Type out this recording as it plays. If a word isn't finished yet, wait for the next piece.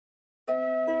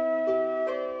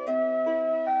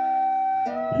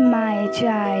My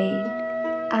child,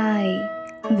 I,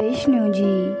 Vishnu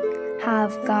ji,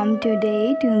 have come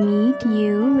today to meet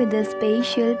you with a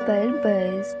special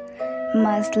purpose.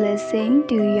 Must listen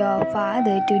to your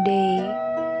father today.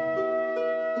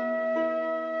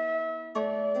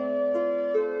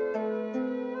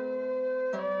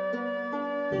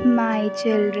 My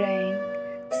children,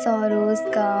 sorrows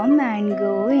come and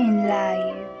go in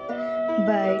life,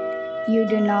 but you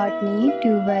do not need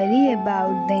to worry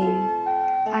about them.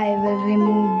 I will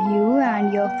remove you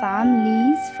and your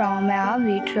families from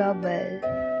every trouble.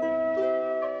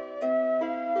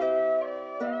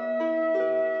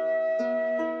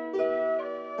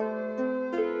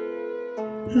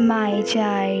 My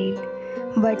child,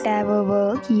 whatever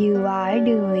work you are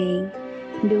doing,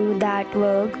 do that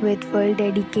work with full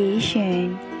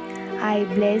dedication. I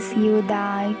bless you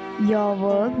that your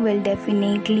work will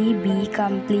definitely be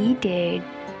completed.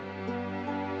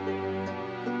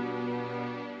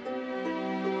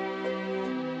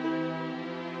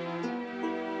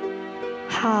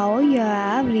 How your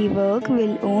every work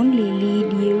will only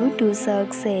lead you to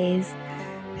success,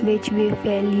 which will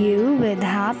fill you with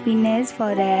happiness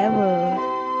forever.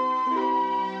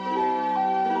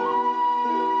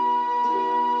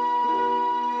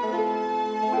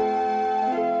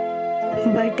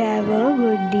 Whatever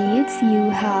good deeds you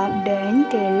have done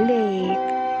till date,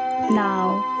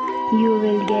 now you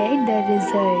will get the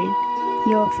result.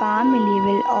 Your family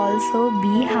will also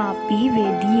be happy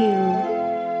with you.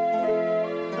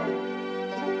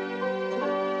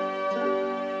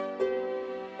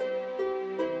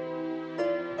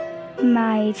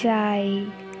 My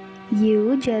child,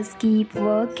 you just keep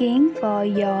working for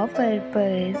your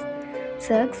purpose.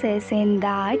 Success in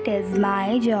that is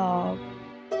my job.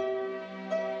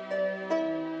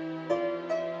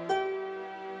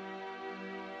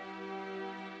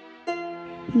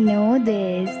 Know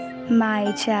this,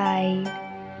 my child,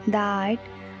 that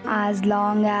as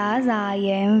long as I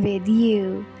am with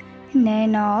you,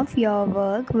 none of your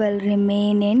work will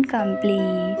remain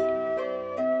incomplete.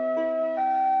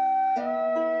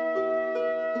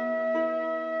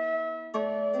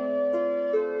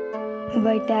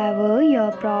 Whatever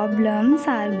your problems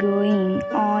are going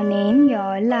on in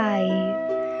your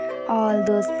life, all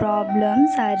those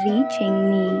problems are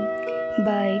reaching me,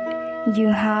 but you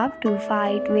have to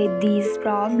fight with these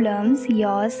problems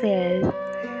yourself.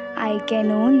 I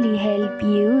can only help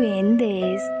you in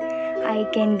this. I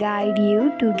can guide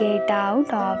you to get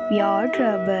out of your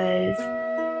troubles.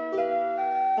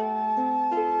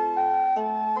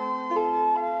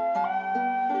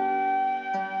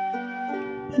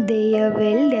 There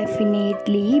will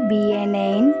definitely be an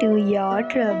end to your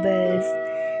troubles.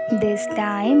 This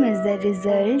time is the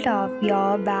result of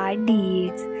your bad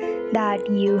deeds that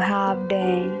you have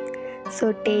done.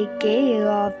 So take care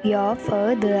of your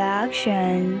further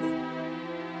actions.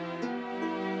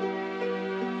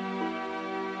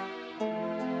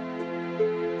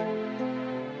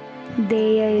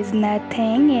 There is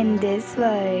nothing in this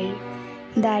world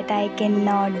that I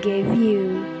cannot give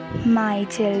you, my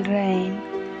children.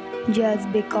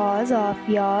 Just because of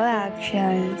your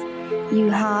actions,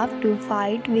 you have to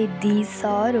fight with these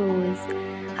sorrows.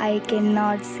 I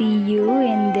cannot see you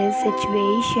in this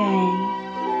situation.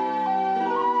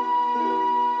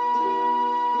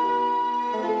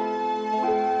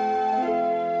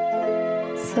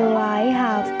 So I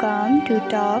have come to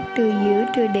talk to you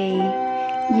today.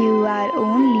 You are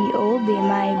only obey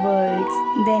my words,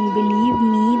 then believe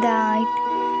me that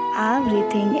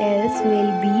everything else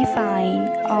will be fine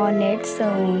on its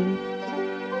own.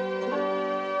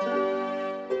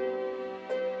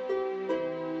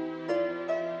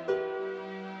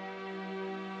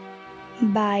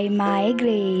 By my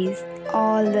grace,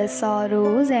 all the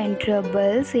sorrows and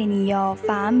troubles in your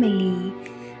family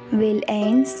will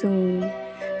end soon,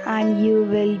 and you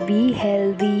will be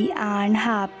healthy and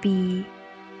happy.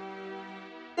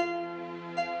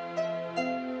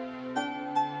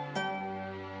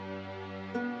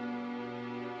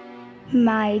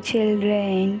 My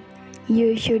children,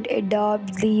 you should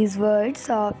adopt these words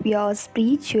of your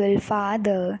spiritual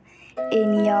father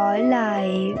in your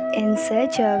life in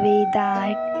such a way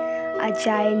that a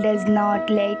child does not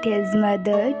let his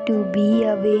mother to be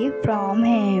away from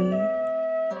him.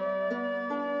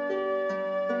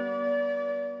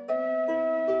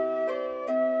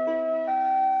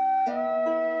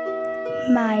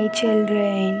 My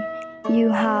children, you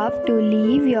have to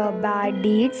leave your bad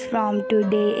deeds from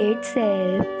today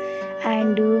itself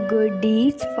and do good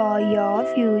deeds for your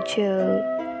future.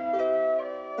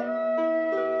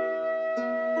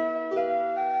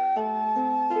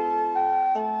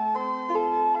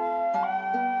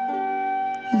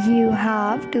 You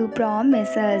have to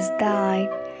promise us that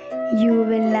you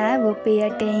will never pay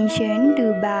attention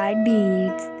to bad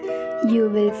deeds. You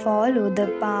will follow the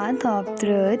path of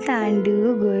truth and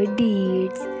do good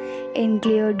deeds.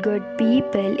 Include good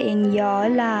people in your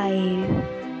life.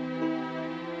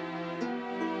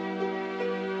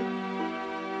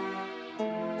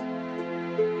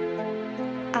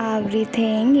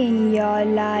 Everything in your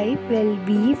life will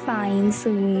be fine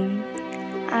soon,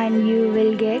 and you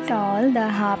will get all the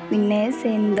happiness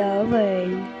in the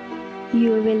world.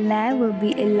 You will never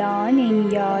be alone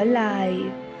in your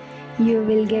life. You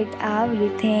will get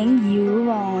everything you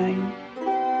want.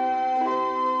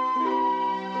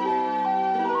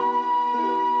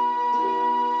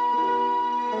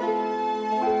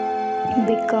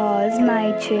 Because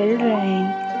my children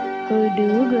who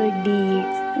do good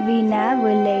deeds, we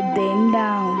never let them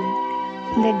down.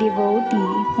 The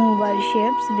devotee who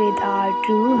worships with our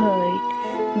true heart,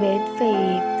 with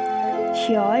faith,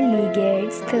 surely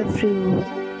gets the fruit.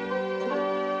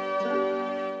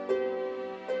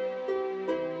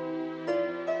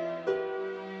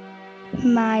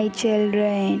 My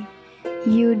children,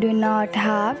 you do not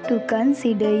have to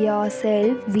consider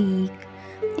yourself weak.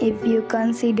 If you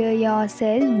consider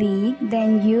yourself weak,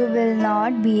 then you will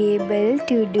not be able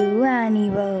to do any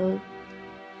work.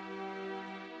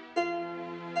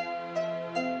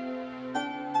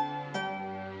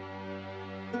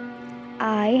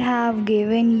 I have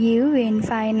given you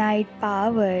infinite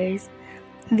powers,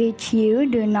 which you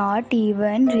do not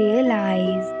even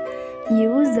realize.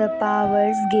 Use the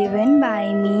powers given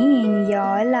by me in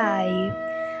your life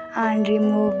and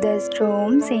remove the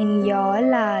storms in your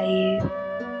life.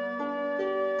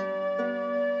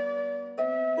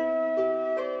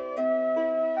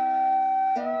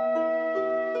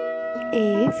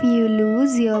 If you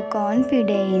lose your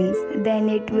confidence, then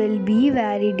it will be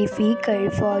very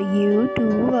difficult for you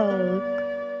to work.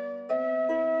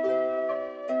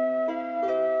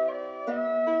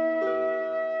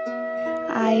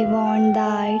 I want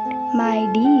that,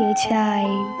 my dear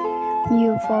child,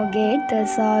 you forget the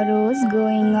sorrows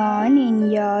going on in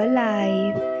your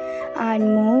life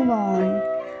and move on.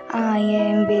 I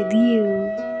am with you.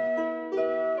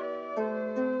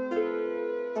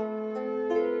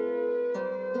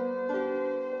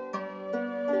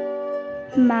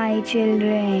 My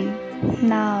children,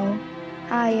 now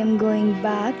I am going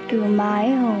back to my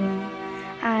home,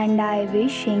 and I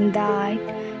wishing that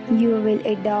you will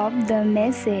adopt the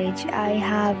message I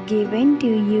have given to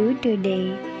you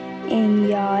today in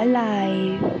your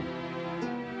life.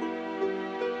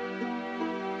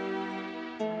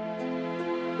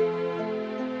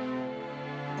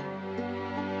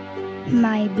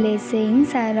 My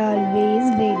blessings are always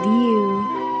with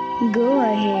you. Go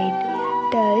ahead,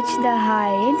 touch the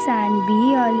heights and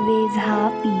be always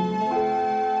happy.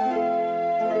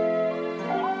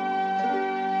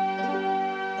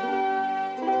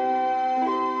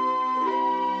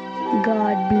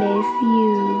 God bless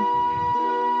you.